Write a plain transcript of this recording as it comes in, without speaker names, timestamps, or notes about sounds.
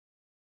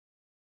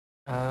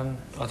I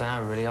don't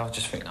know really. I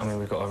just think, I mean,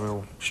 we've got a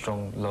real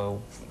strong,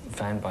 loyal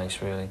fan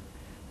base. Really,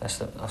 I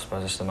suppose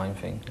that's the main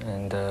thing.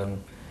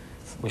 And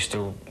we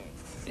still,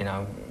 you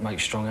know, make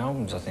strong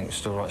albums. I think we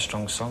still write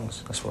strong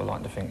songs. That's what I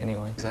like to think,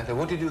 anyway. Exactly.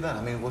 What do you do then?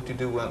 I mean, what do you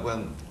do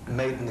when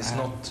Maiden is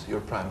not your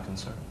prime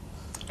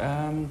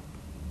concern?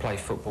 Play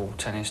football,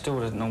 tennis, do all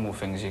the normal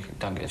things you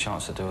don't get a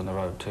chance to do on the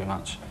road too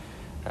much.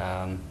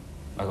 I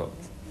got,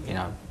 you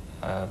know,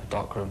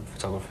 darkroom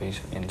photography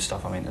and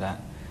stuff. I'm into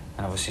that.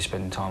 And obviously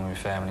spending time with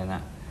family and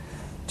that.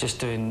 Just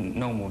doing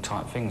normal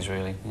type things,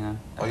 really, you know.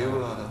 Are you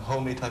a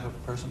homey type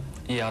of person?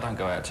 Yeah, I don't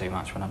go out too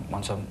much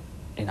once I'm,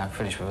 you know,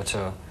 finished with a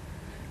tour.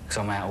 Because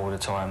I'm out all the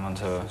time on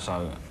tour,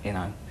 so, you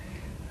know,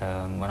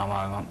 when I'm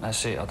home,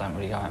 that's it, I don't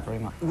really go out very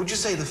much. Would you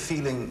say the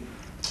feeling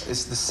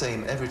is the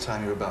same every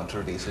time you're about to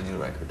release a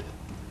new record?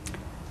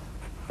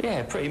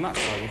 Yeah, pretty much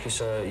so, because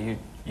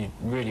you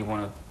really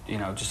want to, you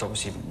know, just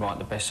obviously write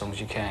the best songs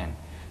you can.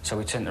 So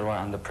we tend to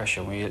write under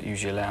pressure. We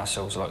usually allow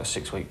ourselves like a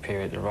 6-week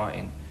period to write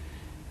in.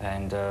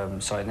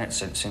 And so in that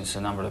sense, since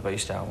the Number of the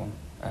Beast album,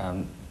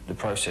 the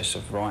process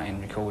of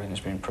writing, recording has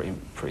been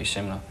pretty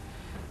similar.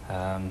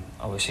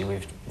 Obviously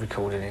we've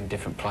recorded in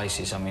different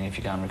places. I mean, if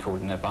you go and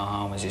record in the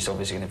Bahamas, it's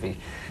obviously going to be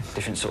a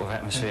different sort of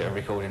atmosphere of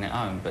recording at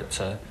home.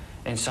 But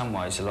in some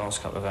ways, the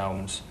last couple of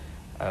albums,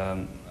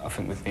 I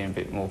think we've been a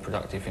bit more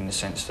productive in the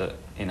sense that,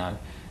 you know,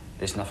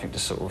 there's nothing to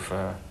sort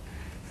of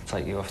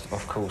take you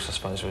off course, I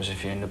suppose, whereas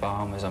if you're in the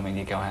Bahamas, I mean,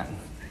 you go out and,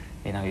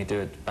 you know, you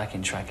do a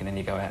backing track and then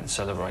you go out and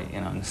celebrate, you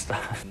know, and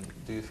stuff.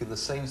 Do you feel the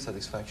same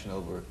satisfaction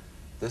over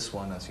this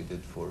one as you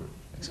did, for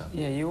example?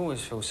 Yeah, you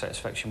always feel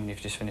satisfaction when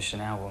you've just finished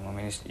an album. I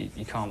mean,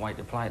 you can't wait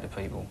to play it to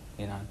people,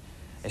 you know.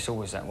 It's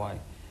always that way.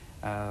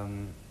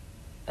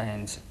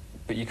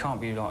 But you can't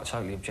be, like,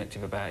 totally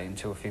objective about it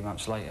until a few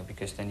months later,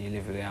 because then you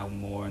live with the album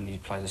more and you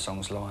play the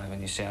songs live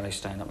and you see how they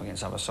stand up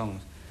against other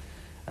songs.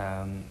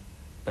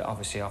 But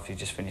obviously, after you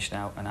just finished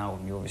an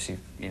album, you obviously,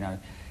 you know,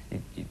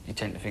 you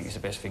tend to think it's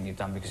the best thing you've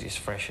done because it's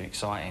fresh and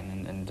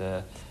exciting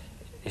and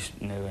it's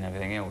new and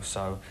everything else.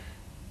 So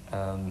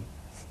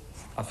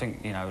I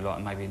think, you know,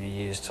 like maybe in a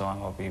year's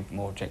time, I'll be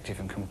more objective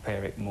and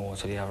compare it more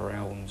to the other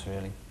albums,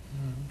 really.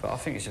 But I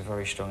think it's a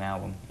very strong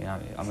album, you know.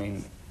 I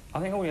mean, I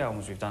think all the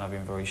albums we've done have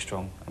been very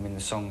strong. I mean, the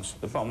songs,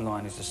 the bottom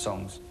line is the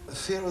songs.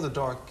 Fear of the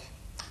Dark,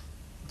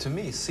 to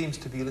me, seems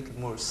to be a little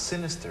more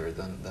sinister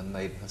than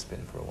Maiden has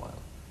been for a while.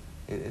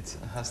 It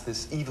has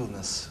this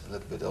evilness a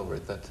little bit over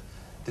it that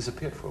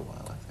disappeared for a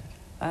while, I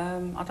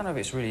think. I don't know if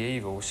it's really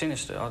evil.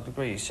 Sinister, I'd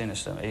agree,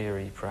 sinister,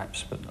 eerie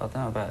perhaps, but I don't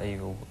know about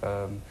evil.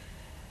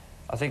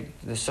 I think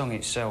the song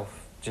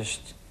itself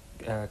just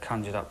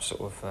conjured up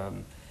sort of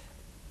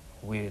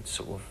weird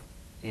sort of,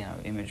 you know,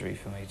 imagery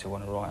for me to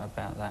want to write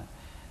about that.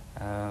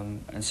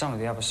 And some of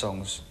the other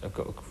songs have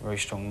got a very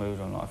strong mood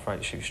on, like Afraid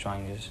to Shoot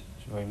Strangers.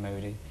 It's very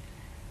moody.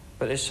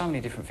 But there's so many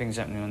different things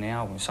happening on the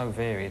album, it's so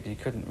varied, you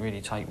couldn't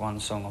really take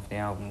one song off the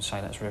album and say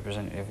that's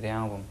representative of the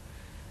album.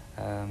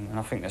 And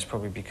I think that's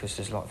probably because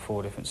there's like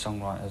 4 different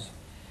songwriters,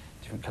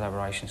 different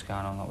collaborations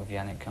going on, like with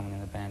Yannick coming in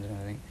the band and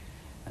everything,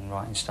 and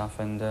writing stuff,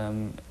 and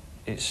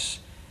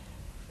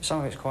some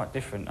of it's quite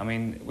different. I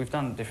mean, we've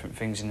done different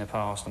things in the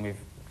past and we've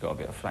got a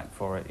bit of flack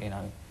for it, you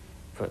know,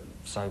 but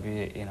so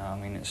be it, you know. I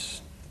mean,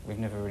 we've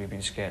never really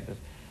been scared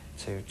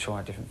to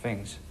try different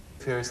things.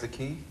 Fear is the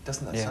Key,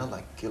 doesn't that sound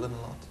like Gillan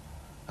a lot?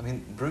 I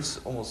mean, Bruce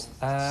almost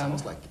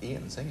sounds like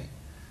Ian singing.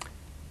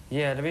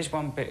 Yeah, there is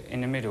one bit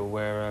in the middle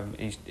where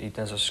he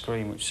does a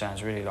scream which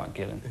sounds really like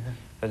Gillan,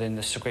 but then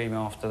the scream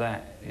after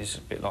that is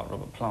a bit like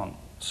Robert Plant.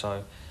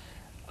 So,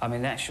 I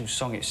mean, the actual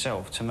song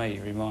itself, to me,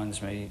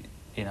 reminds me,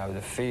 you know,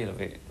 the feel of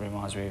it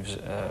reminds me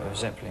of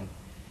Zeppelin.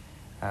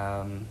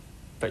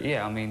 But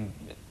yeah, I mean,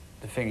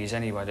 the thing is,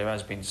 anyway, there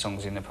has been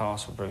songs in the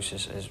past where Bruce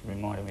has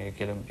reminded me of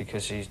Gillan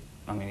because he's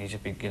a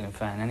big Gillan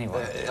fan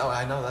anyway. Oh,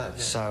 I know that, yeah.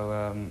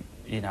 So,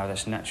 you know,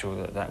 that's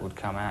natural that would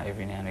come out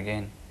every now and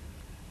again.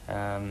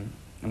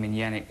 I mean,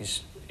 Yannick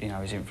is, you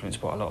know, is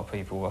influenced by a lot of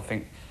people. I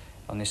think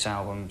on this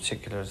album in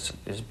particular,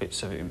 there's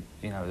bits of it,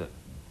 you know, that,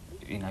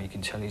 you know, you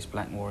can tell he's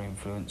Blackmore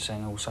influence,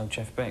 and also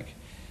Jeff Beck.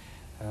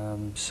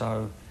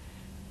 So,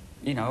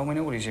 you know, I mean,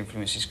 all these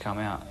influences come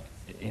out,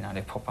 you know,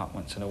 they pop up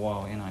once in a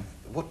while, you know.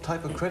 What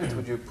type of credit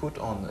would you put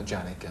on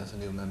Yannick as a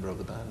new member of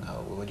the band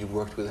now, when you've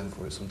worked with him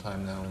for some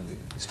time now and you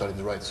started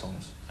to write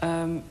songs?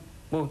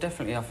 Well,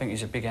 definitely, I think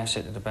he's a big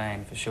asset to the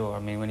band, for sure. I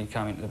mean, when he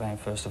came into the band,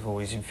 first of all,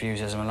 his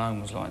enthusiasm alone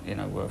was like, you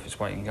know, worth its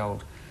weight in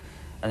gold.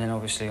 And then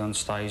obviously on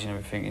stage and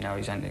everything, you know,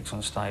 his antics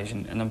on stage.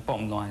 And the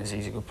bottom line is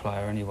he's a good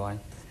player anyway,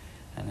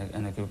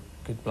 and a good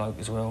bloke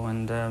as well.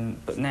 And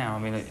but now, I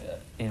mean,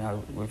 you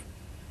know,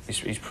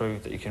 he's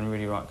proved that he can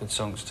really write good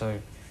songs too.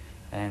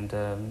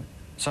 And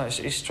so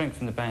it's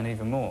strengthened the band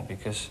even more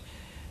because,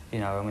 you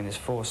know, I mean, there's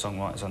 4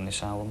 songwriters on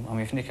this album. I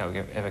mean, if Nico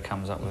ever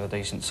comes up with a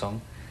decent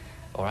song,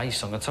 or a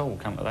song at all,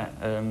 come to that,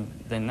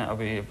 then that'll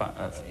be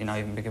a you know,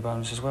 even bigger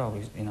bonus as well,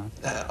 you know.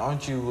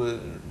 Aren't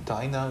you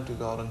dying now to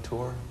go out on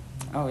tour?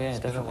 Oh yeah, it's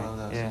definitely. Been a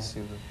while now since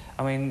you...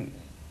 I mean,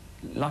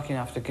 lucky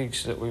enough, the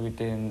gigs that we were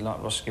doing,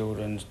 like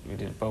Roskilde, and we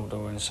did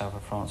Bordeaux in the south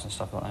of France and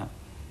stuff like that,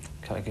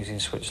 couple of gigs in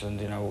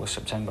Switzerland in August,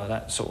 September.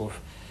 That sort of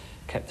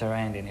kept her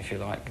hand in, if you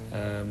like.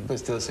 But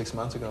still 6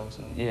 months ago,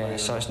 so... Yeah,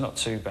 so it's not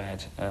too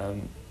bad.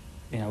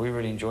 You know, we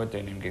really enjoyed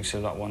doing them gigs, so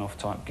like one-off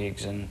type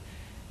gigs, and,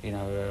 you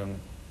know,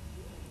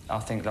 I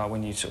think like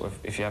when you sort of,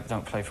 if you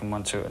don't play from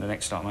one tour to the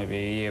next, like maybe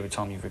a year by the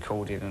time you've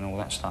recorded and all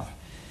that stuff,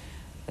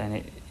 then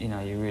it, you know,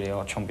 you really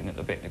are chomping at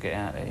the bit to get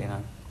out there, you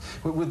know.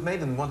 With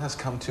Maiden, one has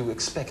come to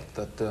expect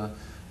that the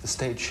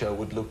stage show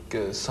would look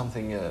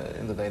something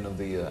in the vein of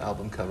the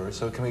album cover.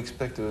 So can we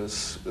expect a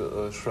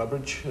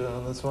shrubbage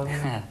on this one?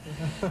 Yeah,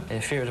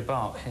 Fear of the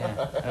Bark,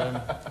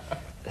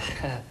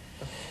 yeah.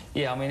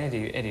 Yeah, I mean,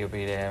 Eddie will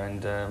be there,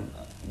 and,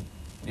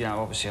 you know,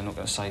 obviously I'm not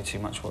going to say too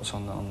much what's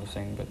on the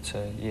thing, but,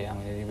 yeah, I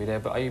mean, Eddie will be there.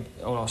 But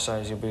all I'll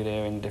say is he'll be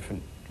there in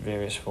different,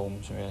 various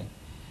forms, really.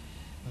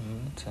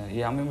 But,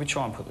 yeah, I mean, we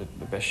try and put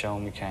the best show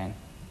on we can,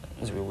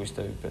 as we always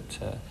do,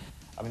 but,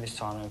 I mean, this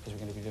time, because we're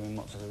going to be doing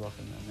lots of the rock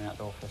and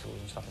outdoor festivals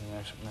and stuff in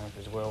America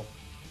as well,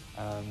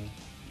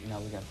 you know,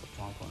 we're going to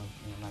try and put on,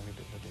 you know, maybe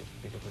a bit of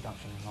a bigger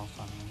production than last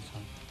time, so...